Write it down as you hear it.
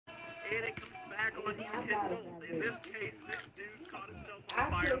and it comes back on you tenfold. In this case, this dude caught himself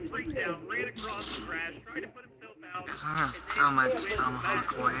on fire, freaked out, ran across the grass, tried to put himself out. Guess I'm gonna throw my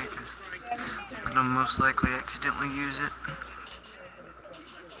tomahawk away because I'm gonna most likely accidentally use it.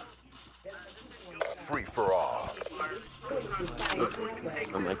 Free for all.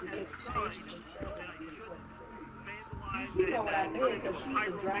 Oh my.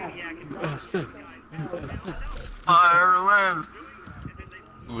 Ireland!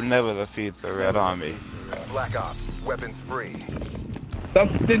 You will never defeat the Red Army. Black Ops, weapons free.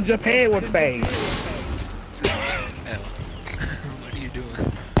 Something Japan would say. What are you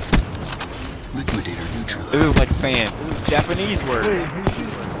doing? Liquidator neutral. This is like saying Japanese word.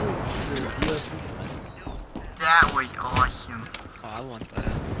 That was awesome. Oh, I want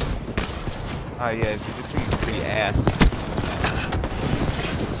that. Oh yeah, this thing's pretty ass.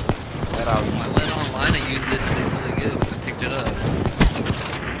 That I went online and used it and it did really good. I picked it up.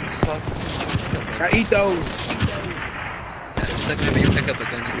 I eat those. Yeah, it's like whenever you pick up a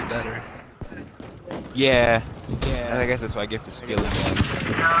gun, you do better. Yeah. I guess that's what I get for stealing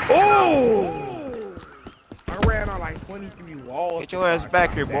guns. Oh! I ran on like 23 walls. Get your ass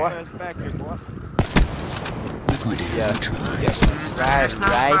back here, boy. Liquidator neutralized. Yes.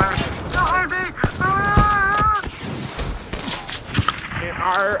 Right. An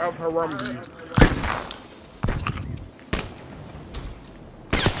hour of Harambe.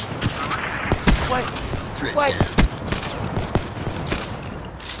 What? Threat What? down.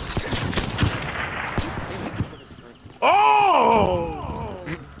 Oh!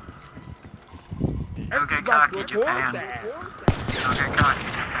 Okay, cocky Japan. Okay, cocky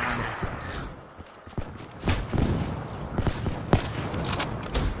Japan. Assassin down.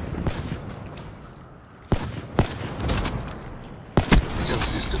 Cell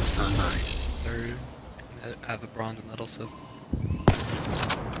systems online. Third. I have a bronze medal, so.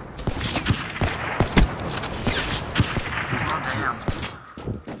 Oh, damn.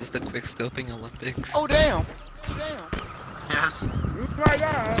 Is this the quick scoping Olympics? Oh damn. Yes. Oh my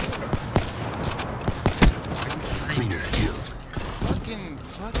god. Cleaner killed. Fucking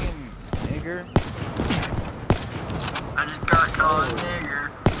nigger. I just got called a nigger.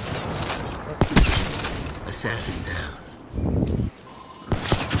 Assassin down.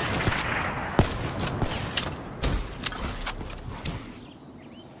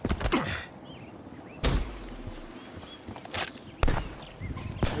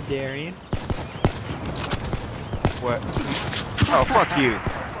 Darian. What? Oh fuck you.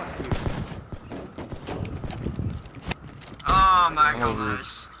 Oh my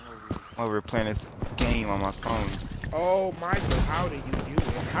goodness. I'm over playing this game on my phone. Oh, Michael, how did you do it?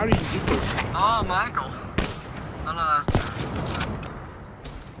 How did you do it? Oh, Michael. Oh no, that's true.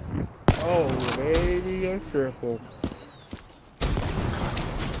 Oh, baby, a triple.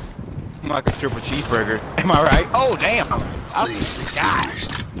 I'm like a triple cheeseburger. Am I right? Oh damn. Flames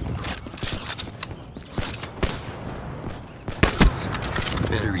extinguished.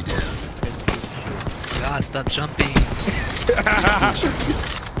 Battery down. God, stop jumping. Dude,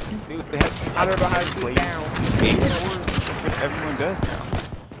 that's I don't know how to sit down. Everyone does now.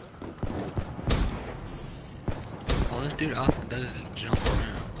 All this dude Austin does is jump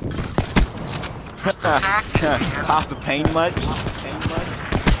around. That's the tactic, man. Cost of pain much?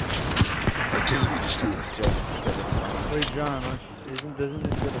 Artillery destroyed. Wait, John, doesn't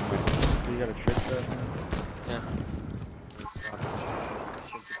this get a quick? You got a trick shot? Yeah.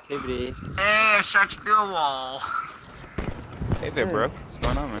 Sensitivity. Hey, I shot you through a wall. Hey there, bro. What's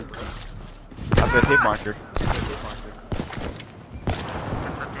going on, man? How's that hit marker?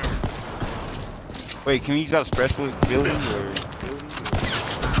 That's a dead. Wait, can we use that specialist ability or?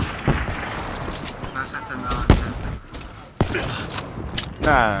 No sense in that.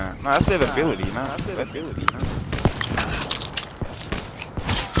 Nah, that's that ability, nah.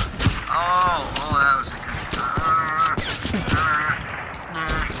 Oh, that was a good shot.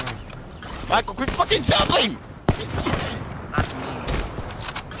 Michael, quit fucking jumping! That's me.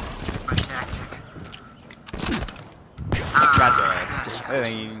 My tactic. Got your Ah, ass.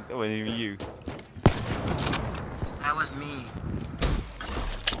 That wasn't even you. that was me.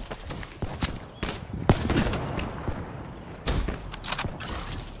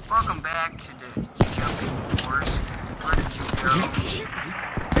 Welcome back to the jumping wars. Where did you go?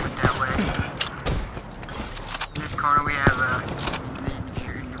 Went that way. In this corner we have the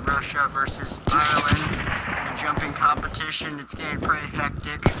Russia versus Ireland. The jumping competition. It's getting pretty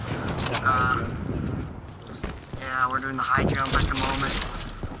hectic. Yeah, we're doing the high jump at the moment.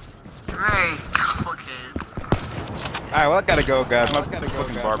 It's very complicated. Alright, well I gotta go, guys. My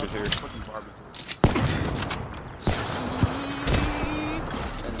fucking barber's here.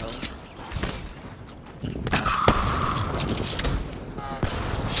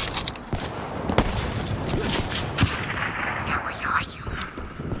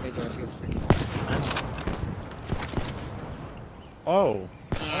 Oh.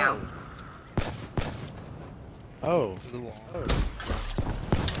 Damn. Oh. To the wall.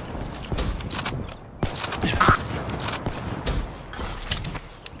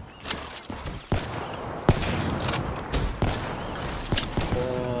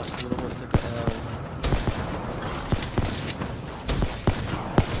 Oh, it's a little worth the hell.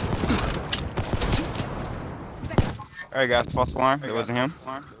 Alright guys, false alarm. It wasn't him.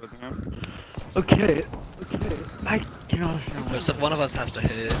 Okay. Okay. I can understand. So one of us has to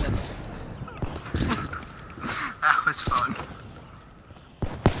hit. That was fun.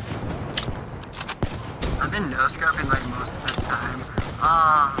 I've been no-scoping like most of this time.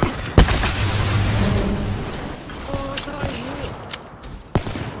 Oh,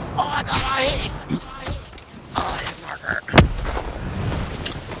 I got a hit! Oh, I hit marker.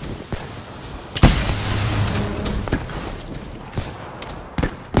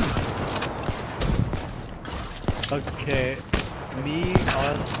 Okay. Me,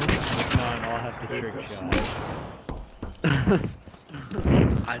 I'll have to trick shot.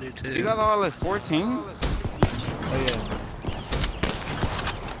 I do too. You guys are all at 14? Oh yeah.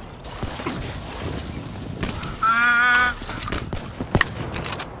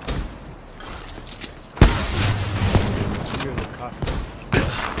 Here's a costume.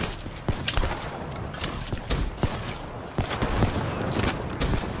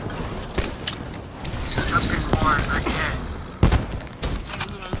 jumping floors again.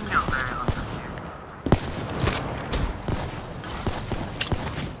 Yeah, you know very well from here.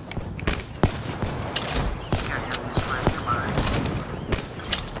 Just gotta go this way, come on.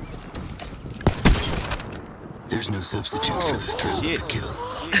 There's no substitute for the thrill of the kill.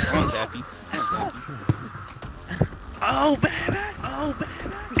 Come on, Daffy. Oh, baby! Oh, baby!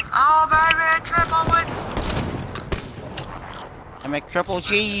 Oh, baby, triple win! I make triple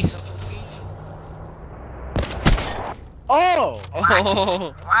cheese. Oh!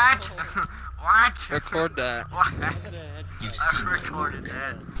 Oh! What? What? Record that. What? You've I seen my recorded work.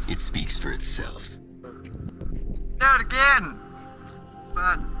 that. It speaks for itself. Do it again!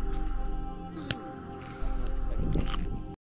 Fun.